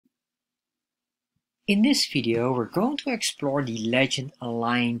In this video, we're going to explore the legend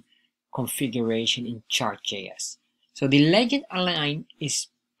align configuration in chart.js. So the legend align is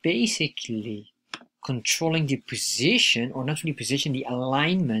basically controlling the position, or not really position, the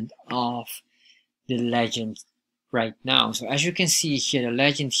alignment of the legend right now. So as you can see here, the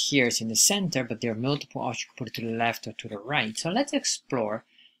legend here is in the center, but there are multiple options. You can put it to the left or to the right. So let's explore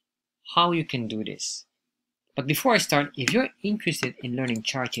how you can do this. But before I start, if you're interested in learning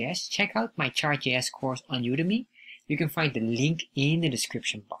chart.js, check out my chart.js course on Udemy. You can find the link in the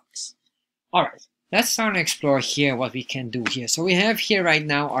description box. Alright, let's start and explore here what we can do here. So we have here right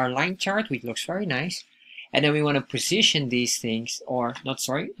now our line chart, which looks very nice. And then we want to position these things, or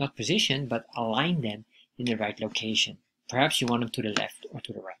not position, but align them in the right location. Perhaps you want them to the left or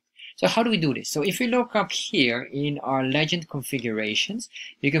to the right. So how do we do this? So if we look up here in our legend configurations,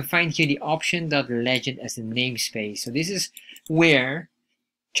 you can find here the option.legend as the namespace. So this is where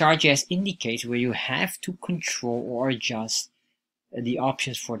ChartJS indicates where you have to control or adjust the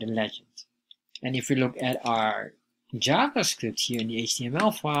options for the legend. And if we look at our JavaScript here in the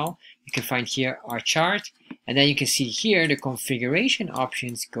HTML file, you can find here our chart, and then you can see here the configuration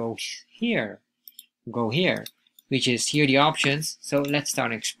options go here, which is here the options. So let's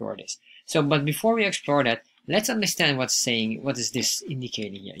start and explore this. So, but before we explore that, let's understand what is this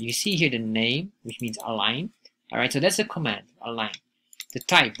indicating here. You see here the name, which means align. All right, so that's a command, align. The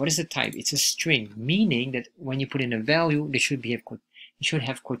type, what is the type? It's a string, meaning that when you put in a value, it should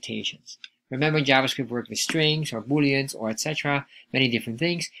have quotations. Remember, JavaScript works with strings or booleans or etc. Many different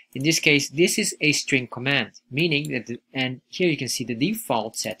things. In this case, this is a string command, meaning that, and here you can see the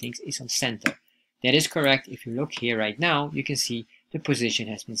default settings is on center. That is correct. If you look here right now, you can see the position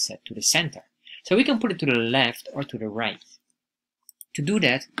has been set to the center. So we can put it to the left or to the right. To do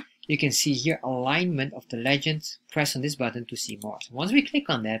that, you can see here alignment of the legend. Press on this button to see more. So once we click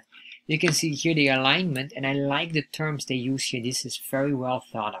on that, you can see here the alignment, and I like the terms they use here. This is very well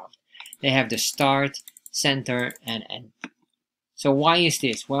thought out. They have the start, center, and end. So why is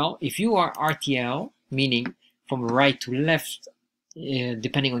this? Well, if you are RTL, meaning from right to left,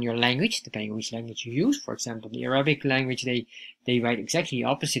 depending on your language, depending on which language you use. For example, the Arabic language, they write exactly the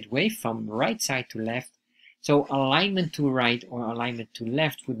opposite way, from right side to left. So alignment to right or alignment to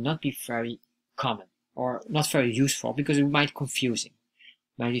left would not be very common or not very useful, because it might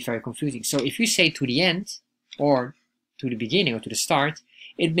be very confusing. So if you say to the end or to the beginning or to the start,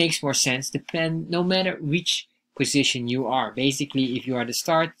 it makes more sense no matter which position you are. Basically, if you are the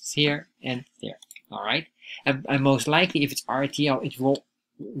start, it's here and there. All right. And most likely, if it's RTL, it will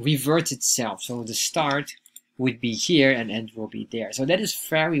revert itself. So the start would be here and end will be there. So that is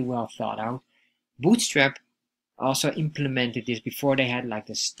very well thought out. Bootstrap also implemented this before. They had like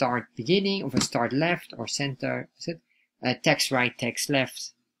the start beginning of a start left or center. Is it text right, text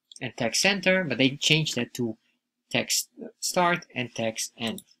left, and text center? But they changed that to text start and text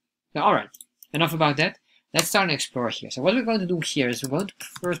end. Now, all right, enough about that. Let's start and explore here. So what we're going to do here is we're going to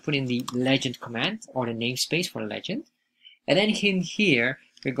first put in the legend command, or the namespace for the legend. And then in here,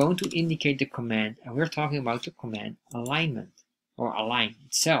 we're going to indicate the command, and we're talking about the command alignment, or align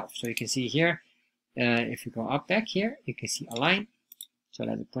itself. So you can see here, if you go up back here, you can see align. So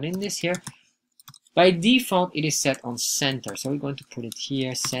let me put in this here. By default, it is set on center. So we're going to put it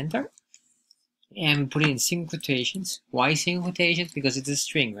here, center. And put it in single quotations. Why single quotations? Because it's a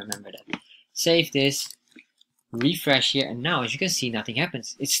string, remember that. Save this. Refresh here, and now as you can see, nothing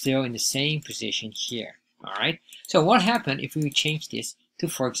happens. It's still in the same position here. All right. So what happened if we change this to,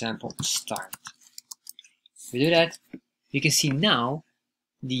 for example, start? If we do that, you can see now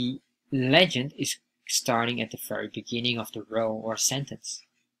the legend is starting at the very beginning of the row or sentence.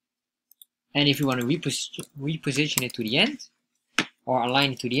 And if you want to reposition it to the end or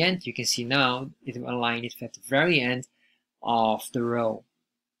align it to the end, you can see now it will align it at the very end of the row.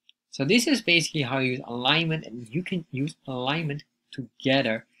 So this is basically how you use alignment, and you can use alignment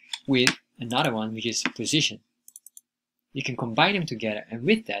together with another one, which is position. You can combine them together, and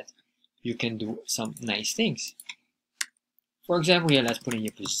with that, you can do some nice things. For example, here, let's put in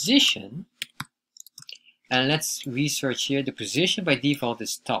your position, and let's research here. The position by default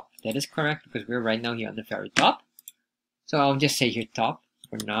is top. That is correct, because we're right now here on the very top. So I'll just say here top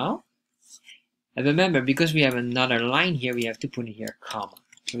for now. And remember, because we have another line here, we have to put in here comma.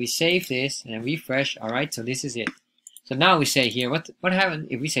 So we save this and refresh. All right, so this is it. So now we say here, what happens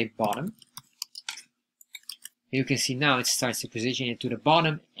if we say bottom? You can see now it starts to position it to the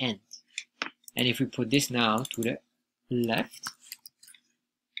bottom end. And if we put this now to the left,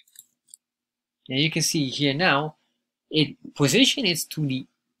 and you can see here now, it position is to the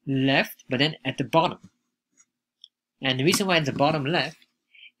left, but then at the bottom. And the reason why at the bottom left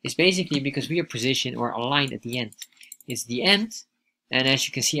is basically because we are positioned or aligned at the end. It's the end, and as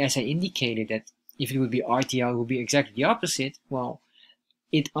you can see, as I indicated, that if it would be RTL, it would be exactly the opposite. Well,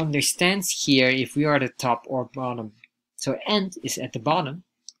 it understands here if we are at the top or bottom. So end is at the bottom,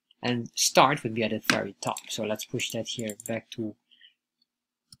 and start would be at the very top. So let's push that here back to,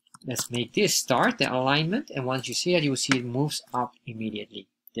 let's make this start, the alignment, and once you see that, you will see it moves up immediately.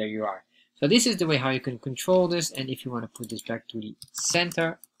 There you are. So this is the way how you can control this, and if you want to put this back to the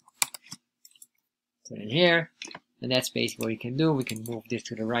center, put it here, and that's basically what you can do. We can move this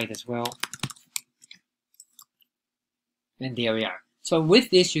to the right as well. And there we are. So with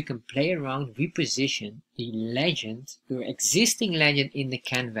this, you can play around, reposition the legend, your existing legend in the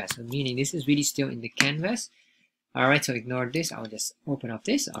canvas. So meaning this is really still in the canvas. Alright, so ignore this. I'll just open up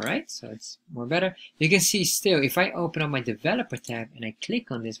this. Alright, so it's more better. You can see still, if I open up my developer tab and I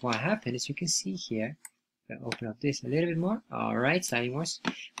click on this, what happens is you can see here, if I open up this a little bit more. Alright, slightly more,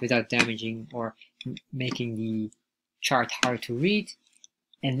 without damaging or making the chart hard to read.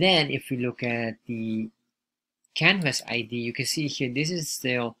 And then if we look at the canvas ID, you can see here this is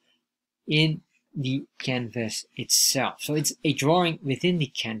still in the canvas itself, so it's a drawing within the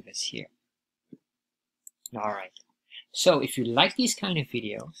canvas here. Alright, so if you like these kind of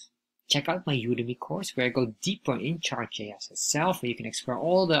videos, check out my Udemy course where I go deeper in ChartJS itself, where you can explore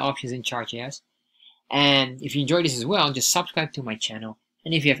all the options in ChartJS. And if you enjoy this as well, just subscribe to my channel,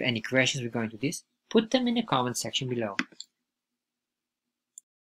 and if you have any questions regarding to this, put them in the comment section below.